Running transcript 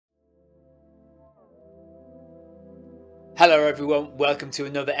Hello everyone, welcome to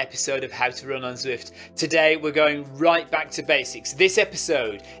another episode of How to Run on Zwift. Today we're going right back to basics. This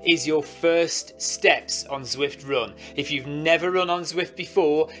episode is your first steps on Zwift Run. If you've never run on Zwift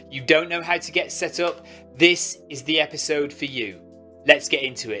before, you don't know how to get set up, this is the episode for you. Let's get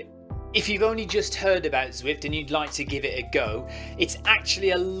into it. If you've only just heard about Zwift and you'd like to give it a go, it's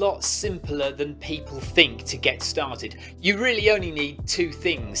actually a lot simpler than people think to get started. You really only need two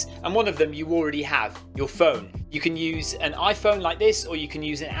things, and one of them you already have, your phone. You can use an iPhone like this, or you can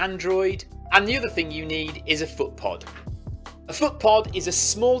use an Android, and the other thing you need is a foot pod. A foot pod is a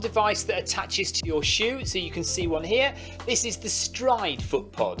small device that attaches to your shoe, so you can see one here. This is the Stride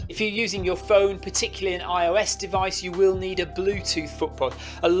foot pod. If you're using your phone, particularly an iOS device, you will need a Bluetooth foot pod.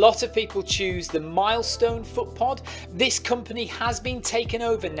 A lot of people choose the Milestone foot pod. This company has been taken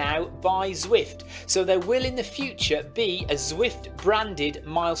over now by Zwift, so there will in the future be a Zwift branded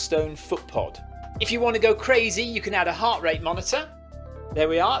Milestone foot pod. If you want to go crazy, you can add a heart rate monitor. There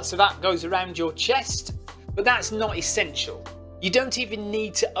we are, so that goes around your chest, but that's not essential. You don't even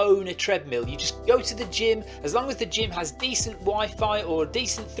need to own a treadmill. You just go to the gym. As long as the gym has decent Wi-Fi or a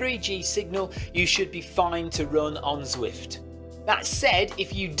decent 3G signal, you should be fine to run on Zwift. That said,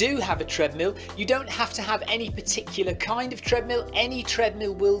 if you do have a treadmill, you don't have to have any particular kind of treadmill. Any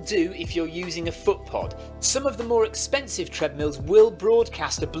treadmill will do if you're using a foot pod. Some of the more expensive treadmills will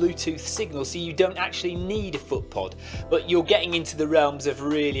broadcast a Bluetooth signal, so you don't actually need a foot pod, but you're getting into the realms of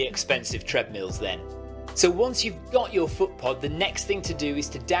really expensive treadmills then. So once you've got your foot pod, the next thing to do is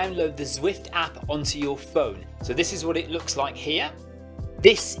to download the Zwift app onto your phone. So this is what it looks like here.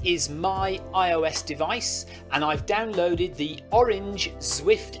 This is my iOS device, and I've downloaded the orange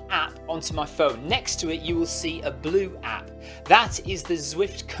Zwift app onto my phone. Next to it you will see a blue app. That is the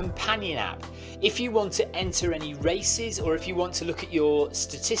Zwift companion app. If you want to enter any races, or if you want to look at your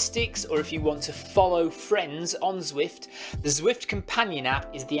statistics, or if you want to follow friends on Zwift, the Zwift companion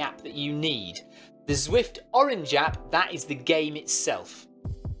app is the app that you need. The Zwift Orange app, that is the game itself.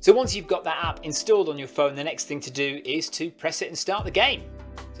 So once you've got that app installed on your phone, the next thing to do is to press it and start the game.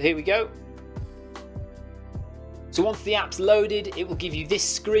 So here we go. So once the app's loaded, it will give you this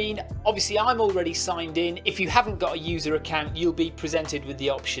screen. Obviously I'm already signed in. If you haven't got a user account, you'll be presented with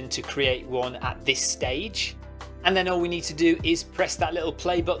the option to create one at this stage. And then all we need to do is press that little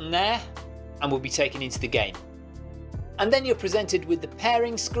play button there, and we'll be taken into the game. And then you're presented with the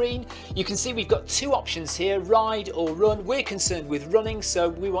pairing screen. You can see we've got two options here, ride or run. We're concerned with running, so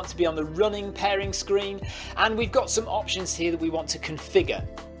we want to be on the running pairing screen. And we've got some options here that we want to configure.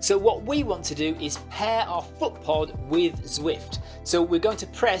 So what we want to do is pair our foot pod with Zwift. So we're going to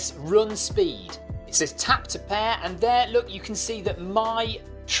press run speed. It says tap to pair, and there, look, you can see that my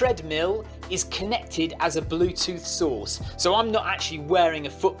treadmill is connected as a Bluetooth source. So I'm not actually wearing a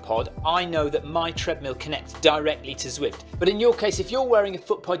foot pod. I know that my treadmill connects directly to Zwift. But in your case, if you're wearing a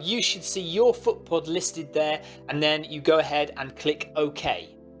foot pod, you should see your foot pod listed there, and then you go ahead and click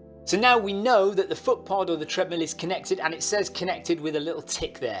OK. So now we know that the foot pod or the treadmill is connected, and it says connected with a little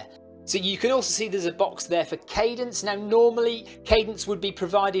tick there. So you can also see there's a box there for cadence. Now normally cadence would be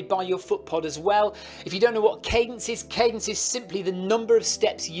provided by your foot pod as well. If you don't know what cadence is simply the number of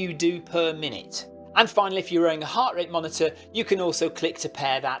steps you do per minute. And finally, if you're wearing a heart rate monitor, you can also click to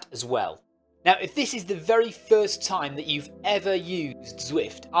pair that as well. Now if this is the very first time that you've ever used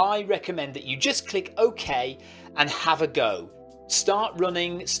Zwift, I recommend that you just click OK and have a go. Start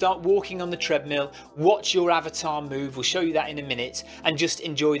running, start walking on the treadmill, watch your avatar move, we'll show you that in a minute, and just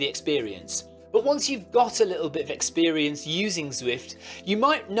enjoy the experience. But once you've got a little bit of experience using Zwift, you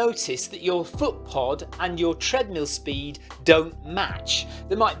might notice that your foot pod and your treadmill speed don't match.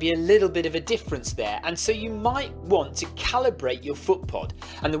 There might be a little bit of a difference there, and so you might want to calibrate your foot pod.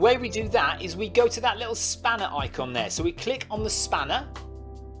 And the way we do that is we go to that little spanner icon there. So we click on the spanner,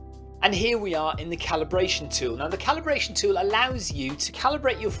 and here we are in the calibration tool. Now the calibration tool allows you to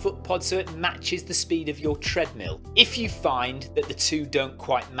calibrate your foot pod so it matches the speed of your treadmill if you find that the two don't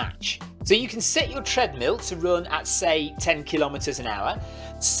quite match. So you can set your treadmill to run at say 10 kilometers an hour,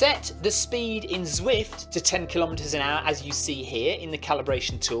 set the speed in Zwift to 10 kilometers an hour as you see here in the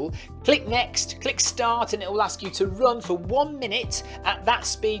calibration tool, click next, click start, and it will ask you to run for 1 minute at that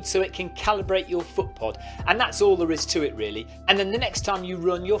speed so it can calibrate your foot pod. And that's all there is to it really. And then the next time you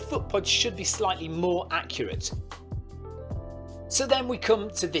run, your foot pod should be slightly more accurate. So then we come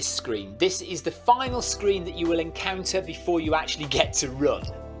to this screen. This is the final screen that you will encounter before you actually get to run.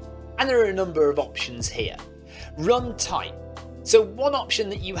 And there are a number of options here. Run type. So one option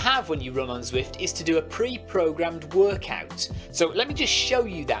that you have when you run on Zwift is to do a pre-programmed workout. So let me just show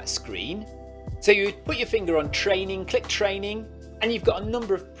you that screen. So you put your finger on training, click training, And you've got a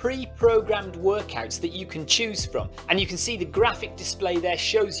number of pre-programmed workouts that you can choose from. And you can see the graphic display there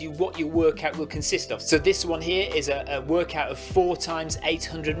shows you what your workout will consist of. So this one here is a workout of 4 times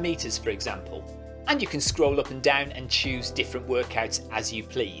 800 meters, for example. And you can scroll up and down and choose different workouts as you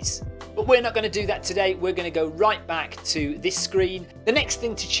please. But we're not going to do that today. We're going to go right back to this screen. The next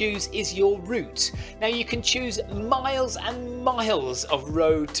thing to choose is your route. Now you can choose miles and miles of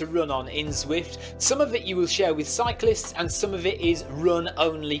road to run on in Zwift. Some of it you will share with cyclists and some of it is run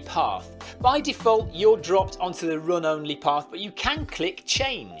only path. By default, you're dropped onto the run only path, but you can click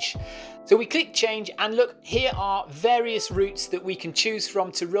change. So we click change and look, here are various routes that we can choose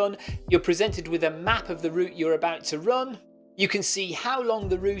from to run. You're presented with a map of the route you're about to run. You can see how long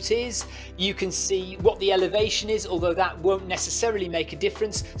the route is, you can see what the elevation is, although that won't necessarily make a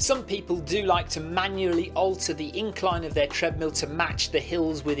difference. Some people do like to manually alter the incline of their treadmill to match the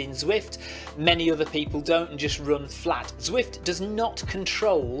hills within Zwift. Many other people don't and just run flat. Zwift does not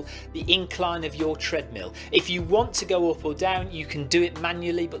control the incline of your treadmill. If you want to go up or down, you can do it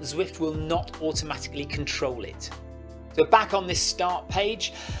manually, but Zwift will not automatically control it. So back on this start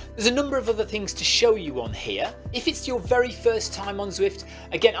page, there's a number of other things to show you on here. If it's your very first time on Zwift,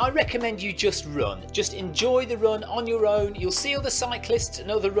 again, I recommend you just run. Just enjoy the run on your own. You'll see other cyclists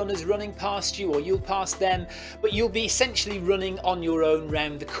and other runners running past you, or you'll pass them, but you'll be essentially running on your own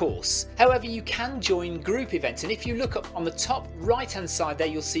round the course. However, you can join group events, and if you look up on the top right-hand side there,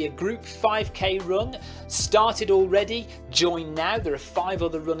 you'll see a group 5K run started already. Join now. There are 5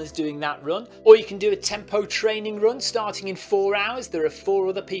 other runners doing that run. Or you can do a tempo training run starting in 4 hours. There are 4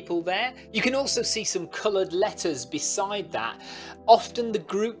 other people there. You can also see some coloured letters beside that. Often the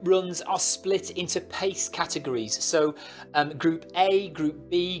group runs are split into pace categories. So Group A, Group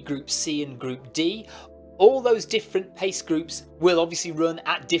B, Group C and Group D. All those different pace groups will obviously run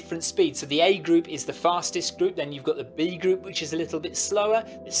at different speeds. So the A group is the fastest group, then you've got the B group which is a little bit slower,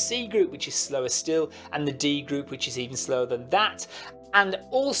 the C group which is slower still, and the D group which is even slower than that. And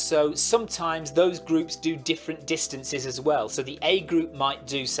also sometimes those groups do different distances as well. So the A group might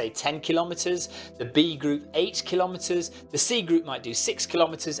do say 10 kilometers, the B group 8 kilometers, the C group might do 6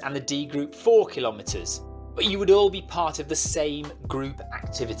 kilometers and the D group 4 kilometers. But you would all be part of the same group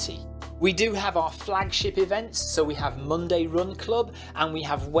activity. We do have our flagship events, so we have Monday Run Club and we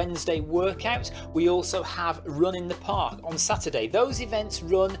have Wednesday Workout. We also have Run in the Park on Saturday. Those events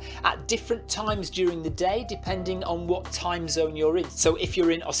run at different times during the day depending on what time zone you're in. So if you're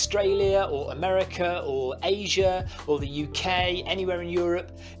in Australia or America or Asia or the UK, anywhere in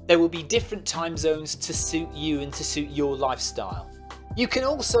Europe, there will be different time zones to suit you and to suit your lifestyle. You can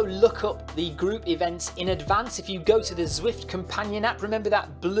also look up the group events in advance. If you go to the Zwift Companion app, remember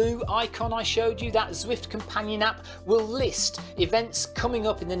that blue icon I showed you? That Zwift Companion app will list events coming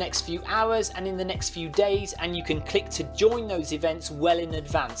up in the next few hours and in the next few days, and you can click to join those events well in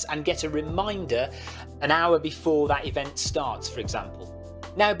advance and get a reminder an hour before that event starts, for example.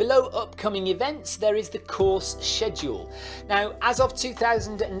 Now below upcoming events there is the course schedule. Now as of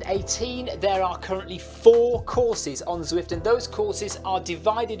 2018 there are currently 4 courses on Zwift, and those courses are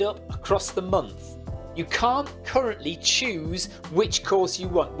divided up across the month. You can't currently choose which course you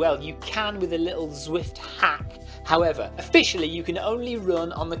want. Well, you can with a little Zwift hack. However, officially you can only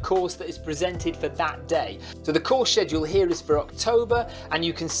run on the course that is presented for that day. So the course schedule here is for October, and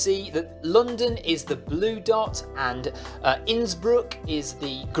you can see that London is the blue dot and Innsbruck is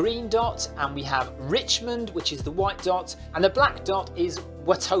the green dot, and we have Richmond, which is the white dot, and the black dot is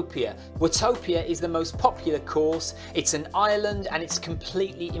Watopia. Watopia is the most popular course. It's an island and it's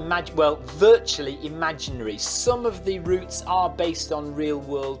completely virtually imaginary. Some of the routes are based on real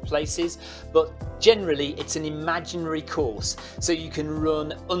world places, but generally it's an imaginary course. So you can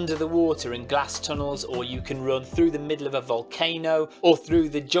run under the water in glass tunnels, or you can run through the middle of a volcano, or through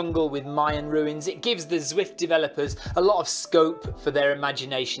the jungle with Mayan ruins. It gives the Zwift developers a lot of scope for their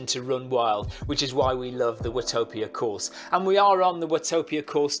imagination to run wild, which is why we love the Watopia course. And we are on the Watopia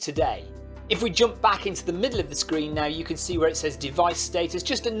course today. If we jump back into the middle of the screen now, you can see where it says device status,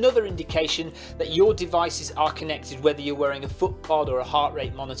 just another indication that your devices are connected, whether you're wearing a foot pod or a heart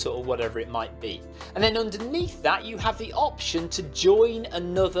rate monitor or whatever it might be. And then underneath that you have the option to join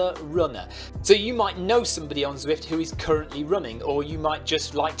another runner. So you might know somebody on Zwift who is currently running, or you might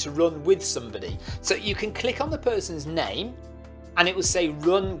just like to run with somebody. So you can click on the person's name and it will say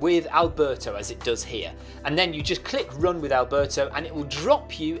run with Alberto, as it does here, and then you just click run with Alberto and it will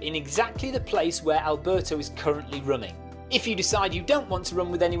drop you in exactly the place where Alberto is currently running. If you decide you don't want to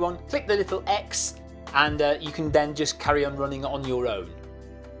run with anyone, click the little X and you can then just carry on running on your own.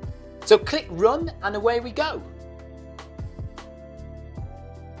 So click run and away we go.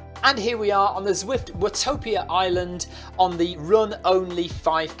 And here we are on the Zwift Watopia Island on the run only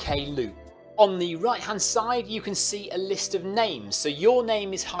 5k loop. On the right hand side you can see a list of names, so your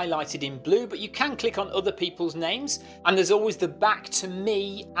name is highlighted in blue, but you can click on other people's names, and there's always the back to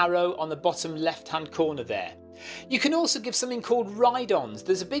me arrow on the bottom left hand corner there. You can also give something called ride-ons.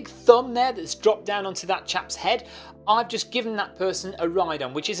 There's a big thumb there that's dropped down onto that chap's head. I've just given that person a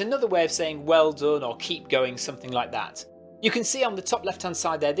ride-on, which is another way of saying well done or keep going, something like that. You can see on the top left hand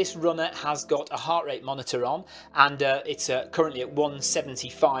side there, this runner has got a heart rate monitor on, and it's currently at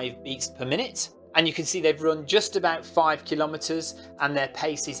 175 beats per minute. And you can see they've run just about 5 kilometers and their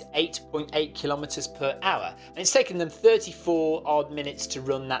pace is 8.8 kilometers per hour. And it's taken them 34 odd minutes to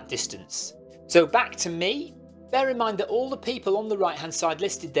run that distance. So back to me. Bear in mind that all the people on the right hand side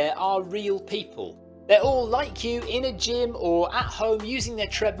listed there are real people. They're all like you in a gym or at home using their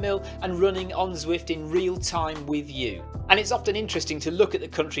treadmill and running on Zwift in real time with you. And it's often interesting to look at the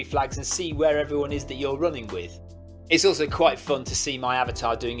country flags and see where everyone is that you're running with. It's also quite fun to see my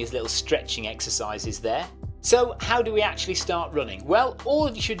avatar doing his little stretching exercises there. So how do we actually start running? Well, all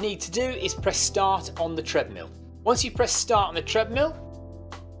you should need to do is press start on the treadmill. Once you press start on the treadmill,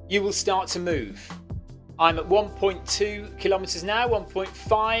 you will start to move. I'm at 1.2 kilometers now,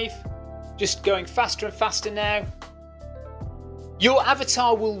 1.5, just going faster and faster now. Your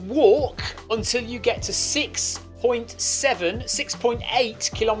avatar will walk until you get to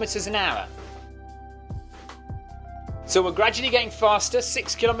 6.8 kilometers an hour. So we're gradually getting faster,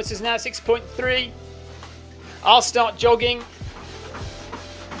 6 kilometers now, 6.3. I'll start jogging.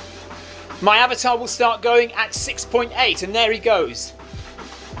 My avatar will start going at 6.8 and there he goes.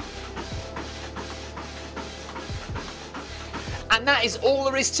 And that is all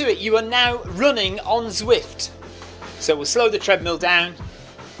there is to it. You are now running on Zwift. So we'll slow the treadmill down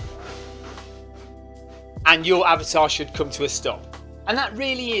and your avatar should come to a stop. And that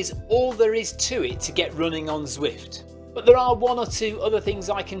really is all there is to it to get running on Zwift. But there are one or two other things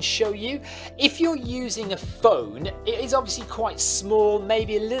I can show you. If you're using a phone, it is obviously quite small,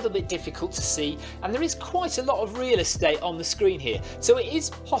 maybe a little bit difficult to see, and there is quite a lot of real estate on the screen here. So it is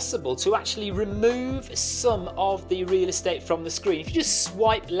possible to actually remove some of the real estate from the screen. If you just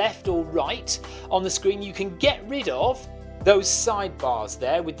swipe left or right on the screen, you can get rid of those sidebars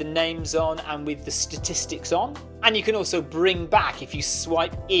there with the names on and with the statistics on. And you can also bring back, if you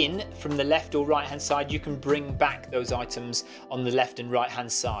swipe in from the left or right hand side, you can bring back those items on the left and right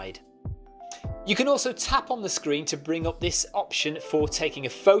hand side. You can also tap on the screen to bring up this option for taking a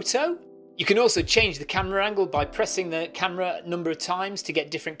photo. You can also change the camera angle by pressing the camera a number of times to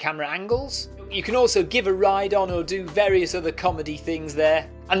get different camera angles. You can also give a ride on or do various other comedy things there.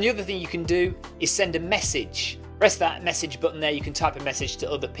 And the other thing you can do is send a message. Press that message button there, you can type a message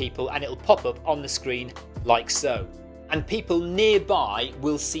to other people and it'll pop up on the screen like so. And people nearby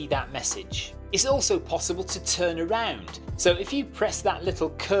will see that message. It's also possible to turn around. So if you press that little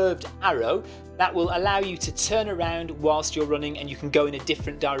curved arrow, that will allow you to turn around whilst you're running and you can go in a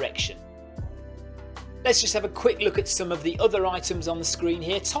different direction. Let's just have a quick look at some of the other items on the screen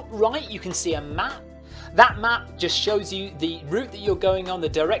here. Top right, you can see a map. That map just shows you the route that you're going on, the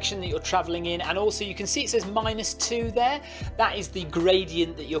direction that you're traveling in, and also you can see it says -2 there. That is the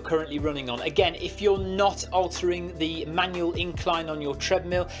gradient that you're currently running on. Again, if you're not altering the manual incline on your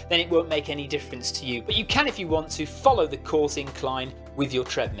treadmill, then it won't make any difference to you. But you can, if you want to, follow the course incline with your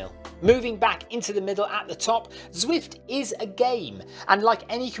treadmill. Moving back into the middle at the top, Zwift is a game, and like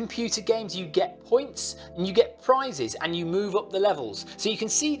any computer games, you get points and you get prizes and you move up the levels. So you can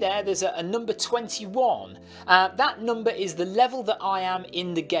see there's a number 21. That number is the level that I am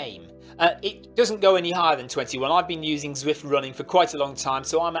in the game. It doesn't go any higher than 21. I've been using Zwift Running for quite a long time,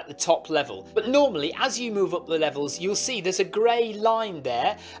 so I'm at the top level. But normally, as you move up the levels, you'll see there's a grey line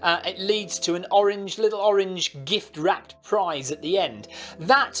there. It leads to an little orange gift-wrapped prize at the end.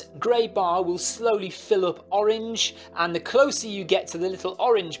 That grey bar will slowly fill up orange, and the closer you get to the little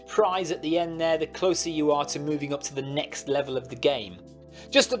orange prize at the end there, the closer you are to moving up to the next level of the game.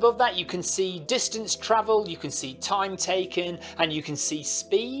 Just above that, you can see distance travelled, you can see time taken, and you can see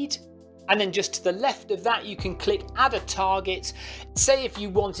speed. And then just to the left of that, you can click add a target. Say if you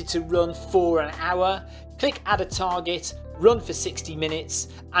wanted to run for an hour, click add a target, run for 60 minutes,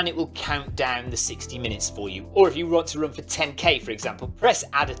 and it will count down the 60 minutes for you. Or if you want to run for 10k, for example, press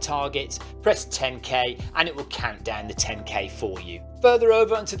add a target, press 10k, and it will count down the 10k for you. Further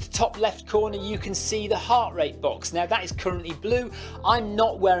over onto the top left corner, you can see the heart rate box. Now that is currently blue. I'm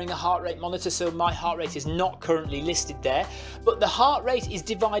not wearing a heart rate monitor, so my heart rate is not currently listed there. But the heart rate is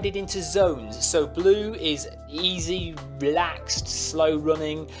divided into zones. So blue is easy, relaxed, slow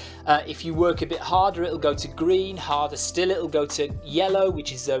running. If you work a bit harder, it'll go to green. Harder still, it'll go to yellow,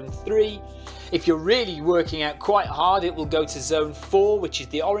 which is zone 3. If you're really working out quite hard, it will go to zone 4, which is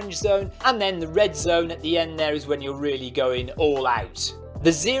the orange zone, and then the red zone at the end there is when you're really going all out.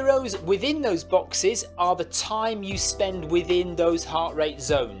 The zeros within those boxes are the time you spend within those heart rate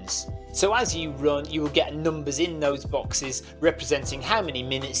zones. So as you run, you will get numbers in those boxes representing how many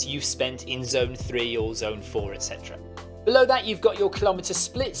minutes you've spent in zone 3 or zone 4, etc. Below that, you've got your kilometre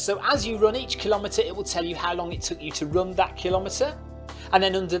splits. So as you run each kilometre, it will tell you how long it took you to run that kilometre. And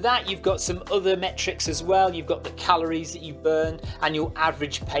then under that, you've got some other metrics as well. You've got the calories that you burned and your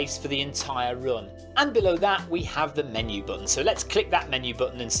average pace for the entire run. And below that, we have the menu button. So let's click that menu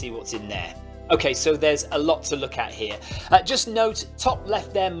button and see what's in there. Okay, so there's a lot to look at here. Just note, top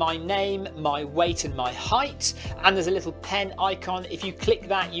left there, my name, my weight and my height. And there's a little pen icon. If you click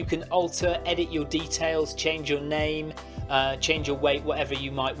that, you can alter, edit your details, change your name, change your weight, whatever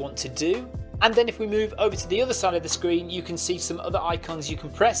you might want to do. And then if we move over to the other side of the screen, you can see some other icons you can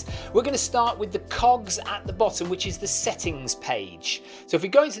press. We're going to start with the cogs at the bottom, which is the settings page. So if we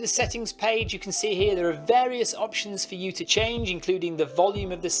go into the settings page, you can see here there are various options for you to change, including the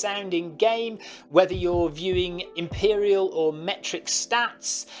volume of the sound in game, whether you're viewing imperial or metric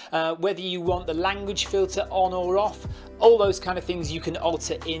stats, whether you want the language filter on or off, all those kind of things you can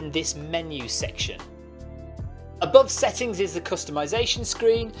alter in this menu section. Above settings is the customization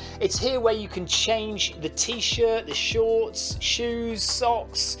screen. It's here where you can change the t-shirt, the shorts, shoes,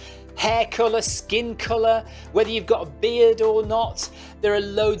 socks, hair colour, skin colour, whether you've got a beard or not. There are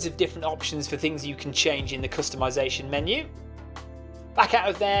loads of different options for things you can change in the customization menu. Back out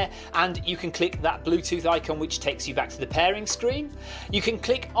of there and you can click that Bluetooth icon which takes you back to the pairing screen. You can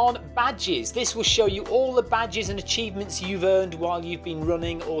click on badges. This will show you all the badges and achievements you've earned while you've been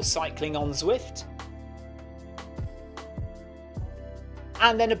running or cycling on Zwift.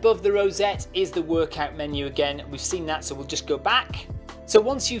 And then above the rosette is the workout menu again. We've seen that, so we'll just go back. So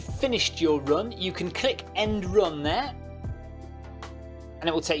once you've finished your run, you can click End Run there. And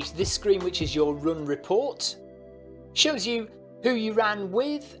it will take you to this screen, which is your run report. Shows you who you ran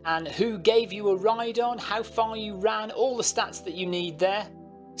with and who gave you a ride on, how far you ran, all the stats that you need there.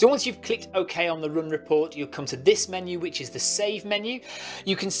 So once you've clicked OK on the run report, you'll come to this menu, which is the save menu.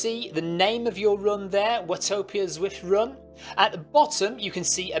 You can see the name of your run there, Watopia Zwift Run. At the bottom, you can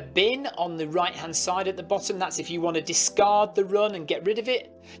see a bin on the right hand side at the bottom. That's if you want to discard the run and get rid of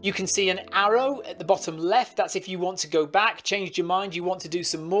it. You can see an arrow at the bottom left. That's if you want to go back, changed your mind, you want to do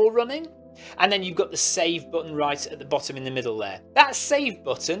some more running. And then you've got the save button right at the bottom in the middle there. That save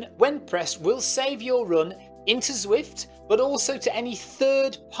button, when pressed, will save your run into Zwift, but also to any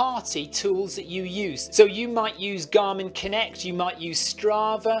third-party tools that you use. So you might use Garmin Connect, you might use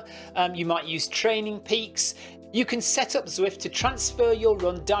Strava, you might use Training Peaks. You can set up Zwift to transfer your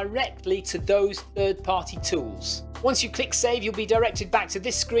run directly to those third-party tools. Once you click save, you'll be directed back to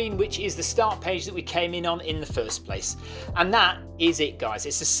this screen, which is the start page that we came in on in the first place. And that is it, guys.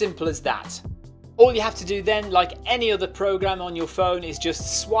 It's as simple as that. All you have to do then, like any other program on your phone, is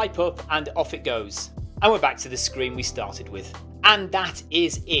just swipe up and off it goes. And we're back to the screen we started with. And that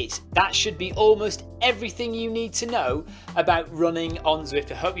is it. That should be almost everything you need to know about running on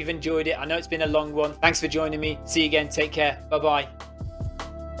Zwift. I hope you've enjoyed it. I know it's been a long one. Thanks for joining me. See you again. Take care. Bye-bye.